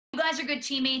guys are good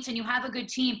teammates and you have a good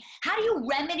team. How do you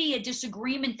remedy a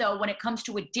disagreement, though, when it comes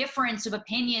to a difference of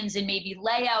opinions in maybe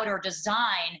layout or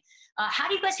design? How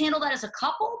do you guys handle that as a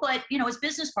couple, but, you know, as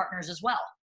business partners as well?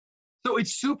 So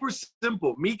it's super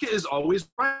simple. Mika is always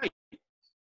right.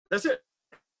 That's it.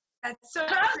 That's so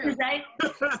true.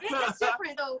 It's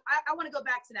different, though. I want to go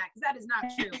back to that because that is not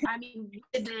true. I mean, we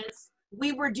did this.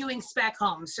 We were doing spec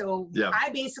homes. So I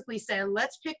basically said,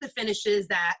 let's pick the finishes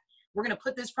that we're going to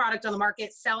put this product on the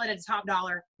market, sell it at a top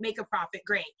dollar, make a profit.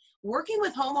 Great. Working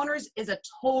with homeowners is a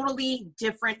totally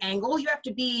different angle. You have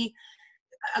to be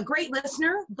a great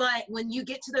listener, but when you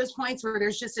get to those points where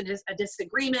there's just a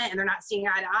disagreement and they're not seeing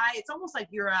eye to eye, it's almost like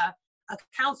you're a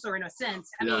counselor in a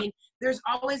sense. I mean, there's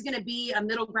always going to be a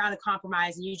middle ground of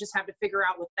compromise, and you just have to figure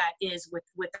out what that is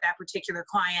with that particular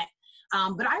client.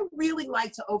 But I really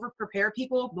like to over prepare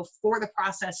people before the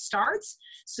process starts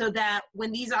so that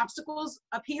when these obstacles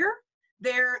appear,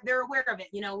 they're aware of it.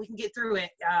 You know, we can get through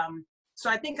it. So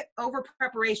I think over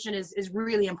preparation is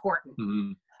really important.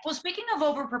 Mm-hmm. Well, speaking of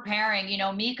over preparing, you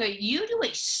know, Mika, you do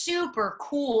a super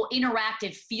cool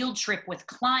interactive field trip with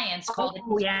clients called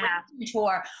the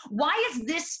Tour. Why is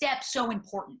this step so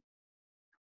important?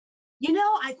 You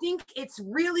know, I think it's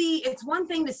one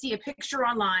thing to see a picture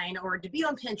online or to be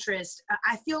on Pinterest.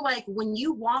 I feel like when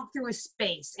you walk through a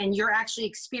space and you're actually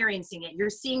experiencing it,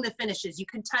 you're seeing the finishes, you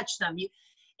can touch them.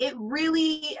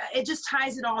 It just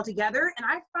ties it all together. And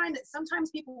I find that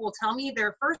sometimes people will tell me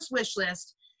their first wish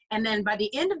list, and then by the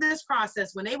end of this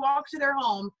process, when they walk to their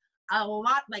home, a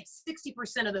lot, like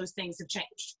 60% of those things have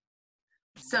changed.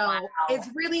 So it's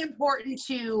really important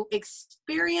to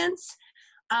experience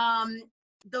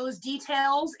those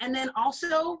details, and then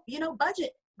also, you know,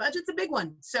 budget's a big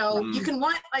one. So you can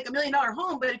want like $1 million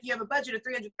home, but if you have a budget of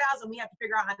 300,000, we have to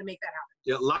figure out how to make that happen.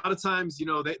 Yeah, a lot of times, you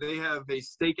know, they have a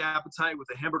steak appetite with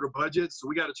a hamburger budget, so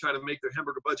we got to try to make their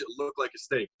hamburger budget look like a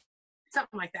steak.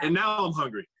 Something like that. And now I'm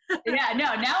hungry. Yeah,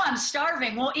 no, now I'm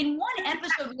starving. Well, in one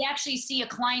episode, we actually see a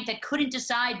client that couldn't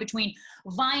decide between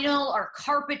vinyl or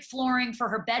carpet flooring for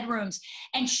her bedrooms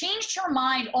and changed her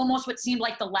mind almost what seemed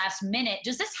like the last minute.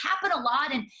 Does this happen a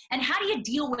lot? And how do you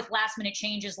deal with last minute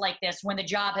changes like this when the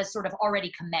job has sort of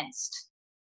already commenced?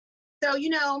 So, you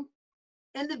know,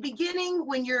 in the beginning,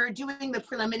 when you're doing the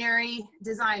preliminary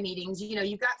design meetings, you know,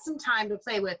 you've got some time to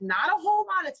play with, not a whole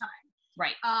lot of time.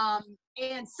 Right.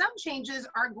 And some changes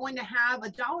are going to have a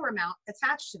dollar amount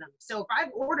attached to them. So if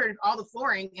I've ordered all the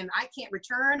flooring and I can't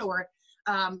return, or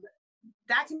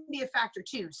that can be a factor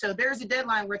too. So there's a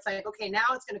deadline where it's like, okay, now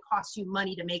it's going to cost you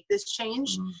money to make this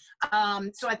change.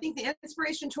 So I think the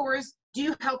inspiration tours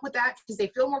do help with that because they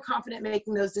feel more confident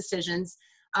making those decisions.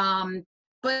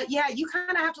 But yeah, you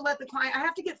kind of have to let the client, I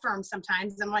have to get firm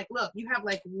sometimes. I'm like, look, you have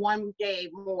like 1 day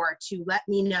more to let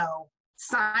me know.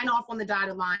 Sign off on the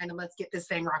dotted line and let's get this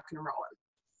thing rocking and rolling.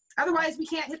 Otherwise, we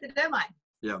can't hit the deadline.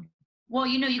 Yeah. Well,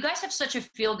 you know, you guys have such a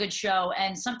feel-good show,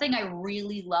 and something I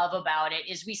really love about it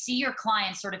is we see your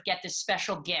clients sort of get this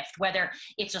special gift, whether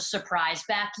it's a surprise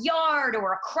backyard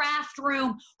or a craft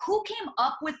room. Who came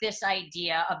up with this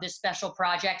idea of this special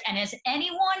project, and has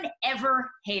anyone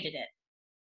ever hated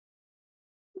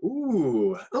it?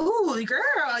 Ooh, girl.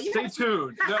 Stay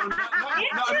tuned.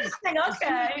 Interesting.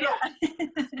 Okay.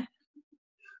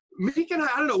 Mika and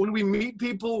I don't know, when we meet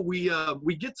people, we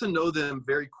get to know them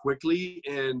very quickly,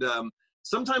 and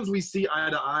sometimes we see eye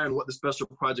to eye on what the special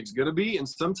project's going to be, and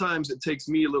sometimes it takes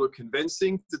me a little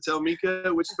convincing to tell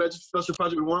Mika which special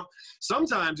project we want.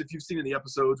 Sometimes, if you've seen in the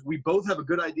episodes, we both have a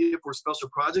good idea for a special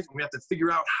project, and we have to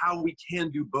figure out how we can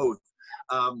do both.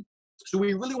 So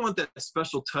we really want that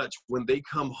special touch when they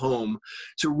come home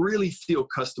to really feel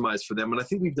customized for them, and I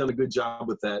think we've done a good job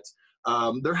with that.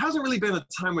 There hasn't really been a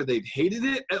time where they've hated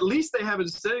it. At least they haven't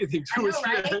said anything to us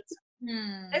yet.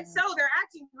 And so they're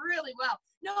acting really well.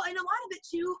 No, and a lot of it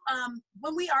too,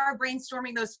 when we are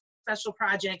brainstorming those special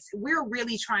projects, we're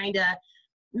really trying to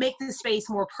make the space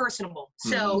more personable.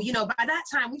 So, you know, by that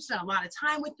time, we've spent a lot of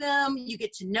time with them. You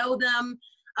get to know them.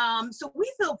 So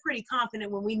we feel pretty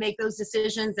confident when we make those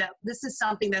decisions that this is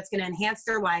something that's going to enhance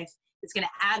their life. It's going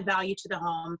to add value to the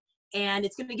home. And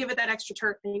it's going to give it that extra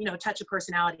touch of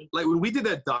personality. Like when we did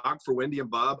that doc for Wendy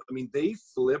and Bob, I mean, they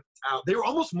flipped out. They were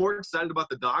almost more excited about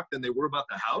the doc than they were about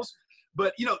the house.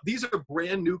 But, you know, these are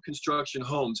brand new construction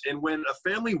homes. And when a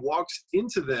family walks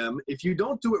into them, if you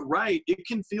don't do it right, it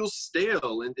can feel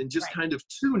stale and just kind of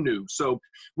too new. So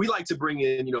we like to bring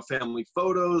in, you know, family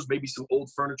photos, maybe some old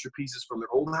furniture pieces from their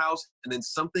old house, and then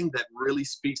something that really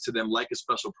speaks to them like a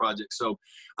special project. So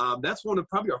that's one of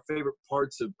probably our favorite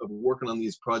parts of working on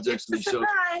these projects. It's a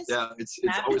surprise. Yeah, it's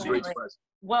always a great surprise.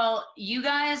 Well, you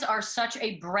guys are such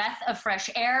a breath of fresh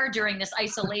air during this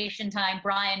isolation time.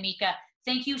 Brian, Mika,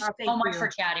 thank you so much for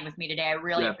chatting with me today. I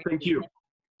really appreciate it.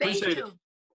 Thank you.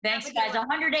 Thanks, guys.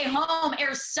 100 Day Home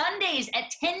airs Sundays at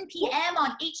 10 p.m.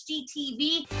 on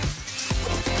HGTV.